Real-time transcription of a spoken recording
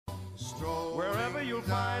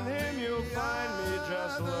you'll find him, you'll find me,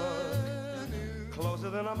 just look. Closer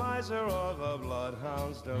than a miser or the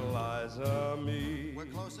bloodhound's Deliza me.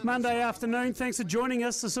 Monday afternoon, thanks for joining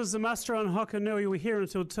us. This is the Muster on Hokanui. We're here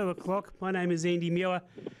until 2 o'clock. My name is Andy Muir.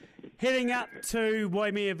 Heading up to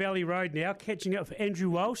Waimea Valley Road now, catching up with Andrew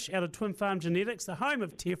Welsh out of Twin Farm Genetics, the home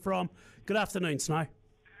of Tefrom. Good afternoon, Snow.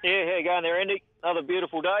 Yeah, how you going there, Andy? Another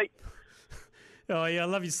beautiful day. Oh, yeah, I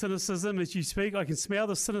love your cynicism as you speak. I can smell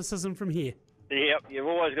the cynicism from here. Yep, you've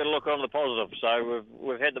always got to look on the positive. So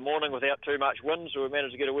we've had the morning without too much wind, so we've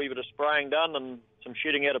managed to get a wee bit of spraying done and some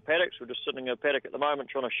shedding out of paddocks. We're just sitting in a paddock at the moment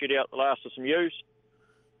trying to shed out the last of some ewes.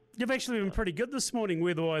 You've actually been pretty good this morning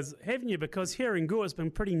weather-wise, haven't you? Because here in Gore it's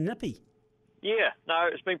been pretty nippy. Yeah, no,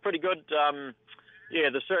 it's been pretty good. Yeah,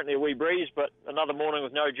 there's certainly a wee breeze, but another morning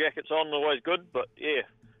with no jackets on, always good. But yeah,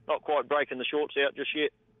 not quite breaking the shorts out just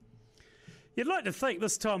yet. You'd like to think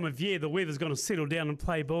this time of year the weather's going to settle down and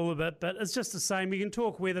play ball a bit, but it's just the same. We can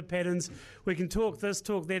talk weather patterns, we can talk this,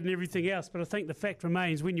 talk that and everything else, but I think the fact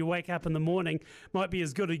remains when you wake up in the morning might be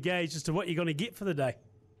as good a gauge as to what you're going to get for the day.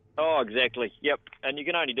 Oh, exactly, yep. And you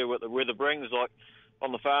can only do what the weather brings. Like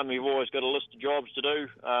on the farm, you've always got a list of jobs to do.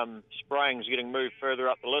 Spraying's getting moved further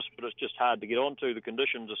up the list, but it's just hard to get onto. The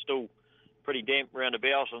conditions are still pretty damp round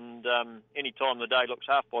about, and any time the day looks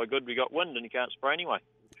half by good, we got wind and you can't spray anyway.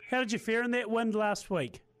 How did you fare in that wind last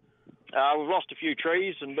week? We've lost a few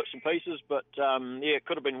trees and bits and pieces, but yeah, it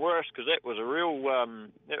could have been worse because that was a real,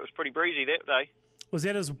 that was pretty breezy that day. Was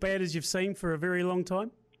that as bad as you've seen for a very long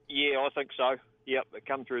time? Yeah, I think so. Yep, it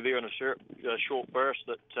come through there in a short burst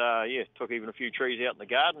that, yeah, took even a few trees out in the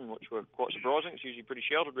garden, which were quite surprising. It's usually pretty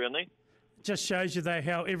sheltered around there. Just shows you, though,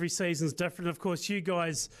 how every season's different. Of course, you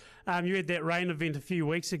guys, you had that rain event a few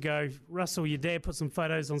weeks ago. Russell, your dad, put some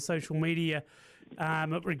photos on social media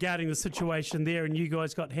regarding the situation there, and you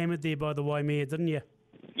guys got hammered there by the Waimea, didn't you?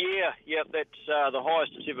 Yeah, that's the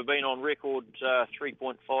highest it's ever been on record,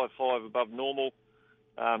 3.55 above normal.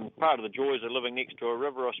 Part of the joys of living next to a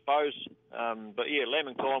river, I suppose. But yeah,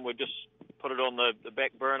 lambing time, we've just put it on the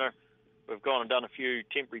back burner. We've gone and done a few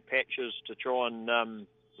temporary patches to try and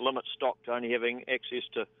limit stock to only having access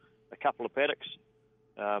to a couple of paddocks.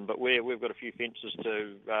 But we've got a few fences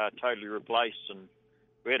to totally replace, and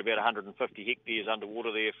we had about 150 hectares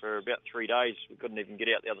underwater there for about 3 days. We couldn't even get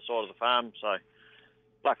out the other side of the farm, so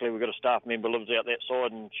luckily we've got a staff member who lives out that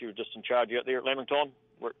side, and she was just in charge out there at lambing time.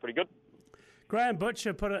 Worked pretty good. Graham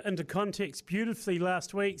Butcher put it into context beautifully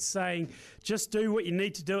last week, saying just do what you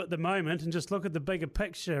need to do at the moment and just look at the bigger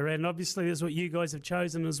picture, and obviously that's what you guys have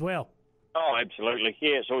chosen as well. Oh, absolutely.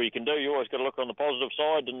 Yeah, it's all you can do. You always got to look on the positive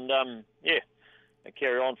side and, yeah, and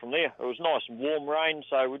carry on from there. It was nice and warm rain,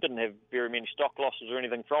 so we didn't have very many stock losses or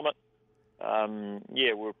anything from it.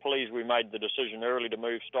 Yeah, we were pleased we made the decision early to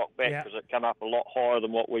move stock back because it came up a lot higher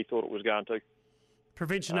than what we thought it was going to.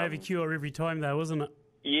 Prevention over cure every time, though, wasn't it?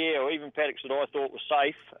 Yeah, or even paddocks that I thought were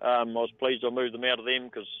safe. I was pleased I moved them out of them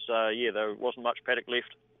because, yeah, there wasn't much paddock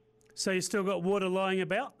left. So you still got water lying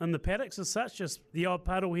about in the paddocks as such, just the odd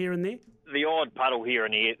puddle here and there? The odd puddle here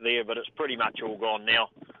and there, but it's pretty much all gone now.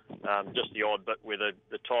 Just the odd bit where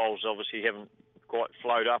the tiles obviously haven't quite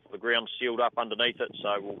flowed up, the ground's sealed up underneath it,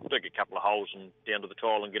 so we'll dig a couple of holes and down to the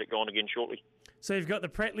tile and get it gone again shortly. So you've got the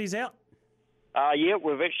Prattleys out? Yeah,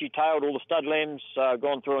 we've actually tailed all the stud lambs,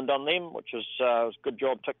 gone through and done them, which was a good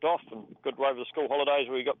job ticked off, and good over the school holidays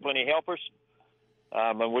where we got plenty of helpers.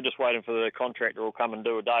 And we're just waiting for the contractor who'll come and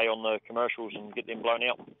do a day on the commercials and get them blown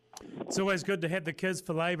out. It's always good to have the kids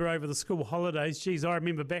for labour over the school holidays. Geez, I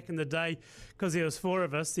remember back in the day, because there was 4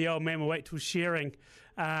 of us, the old man would wait till shearing,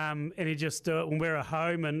 and he'd just do it when we were at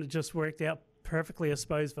home, and it just worked out perfectly, I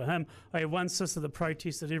suppose, for him. I had one sister that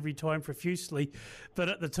protested every time profusely, but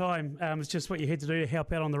at the time, it's just what you had to do to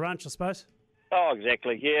help out on the ranch, I suppose. Oh,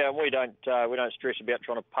 exactly. Yeah, and we don't stress about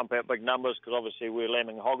trying to pump out big numbers because obviously we're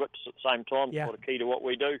lambing hoggets at the same time. It's sort of key to what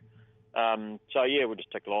we do. So yeah, we'll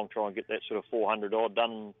just tick along, try and get that sort of 400 odd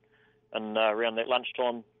done, and around that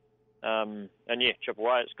lunchtime, and yeah, chip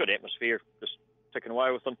away. It's good atmosphere, just ticking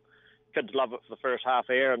away with them. Kids love it for the first half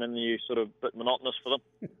hour, and then you sort of a bit monotonous for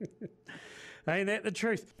them. Ain't that the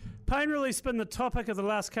truth? Pain relief's been the topic of the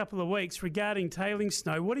last couple of weeks regarding tailing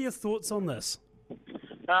snow. What are your thoughts on this?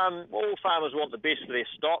 All farmers want the best for their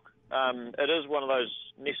stock. It is one of those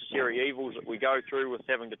necessary evils that we go through with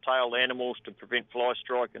having to tail the animals to prevent fly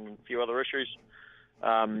strike and a few other issues.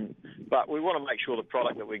 But we want to make sure the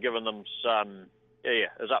product that we're giving them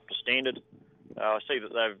is up to standard. I see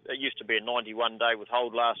that it used to be a 91-day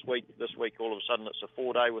withhold last week. This week, all of a sudden, it's a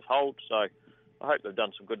 4-day withhold. So I hope they've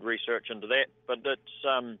done some good research into that. But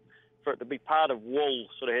it's for it to be part of wool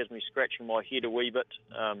sort of has me scratching my head a wee bit.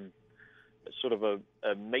 sort of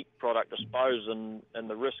a meat product, I suppose, and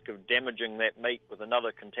the risk of damaging that meat with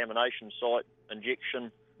another contamination site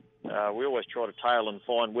injection. We always try to tail and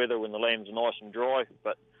find weather when the lambs are nice and dry,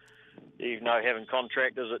 but you know, having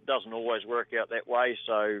contractors, it doesn't always work out that way.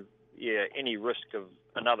 So, yeah, any risk of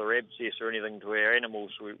another abscess or anything to our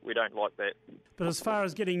animals, we don't like that. But as far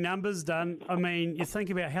as getting numbers done, I mean, you think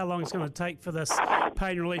about how long it's going to take for this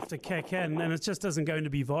pain relief to kick in, and it just isn't going to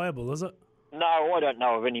be viable, is it? No, I don't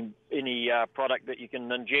know of any product that you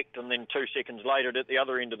can inject and then 2 seconds later at the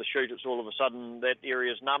other end of the chute, it's all of a sudden that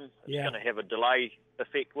area's numb. It's going to have a delay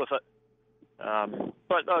effect with it.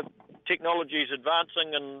 But technology's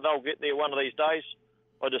advancing and they'll get there one of these days.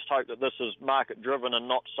 I just hope that this is market-driven and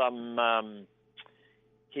not some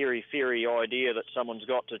hairy-fairy idea that someone's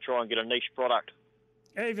got to try and get a niche product.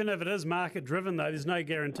 Even if it is market-driven, though, there's no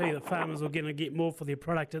guarantee that farmers are going to get more for their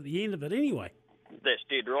product at the end of it anyway. That's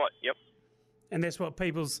dead right, yep. And that's what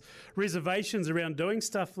people's reservations around doing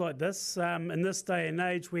stuff like this. In this day and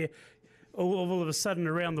age where all of a sudden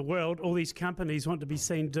around the world, all these companies want to be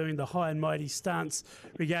seen doing the high and mighty stance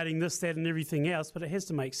regarding this, that and everything else, but it has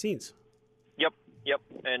to make sense. Yep.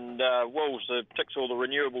 And Wool's ticks all the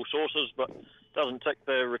renewable sources, but doesn't tick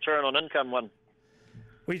the return on income one.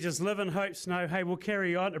 We just live in hope, Snow. Hey, we'll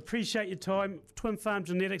carry on. Appreciate your time. Twin Farm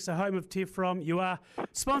Genetics, the home of Tefrom. You are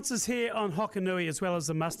sponsors here on Hokanui as well as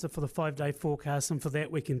the muster for the 5-day forecast, and for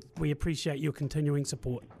that we appreciate your continuing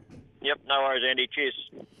support. Yep, no worries, Andy.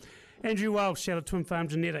 Cheers. Andrew Welsh out of Twin Farm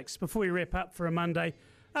Genetics. Before we wrap up for a Monday,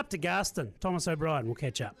 up to Garston. Thomas O'Brien. We'll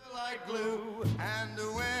catch up. Like glue, and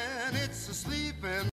when it's a sleeping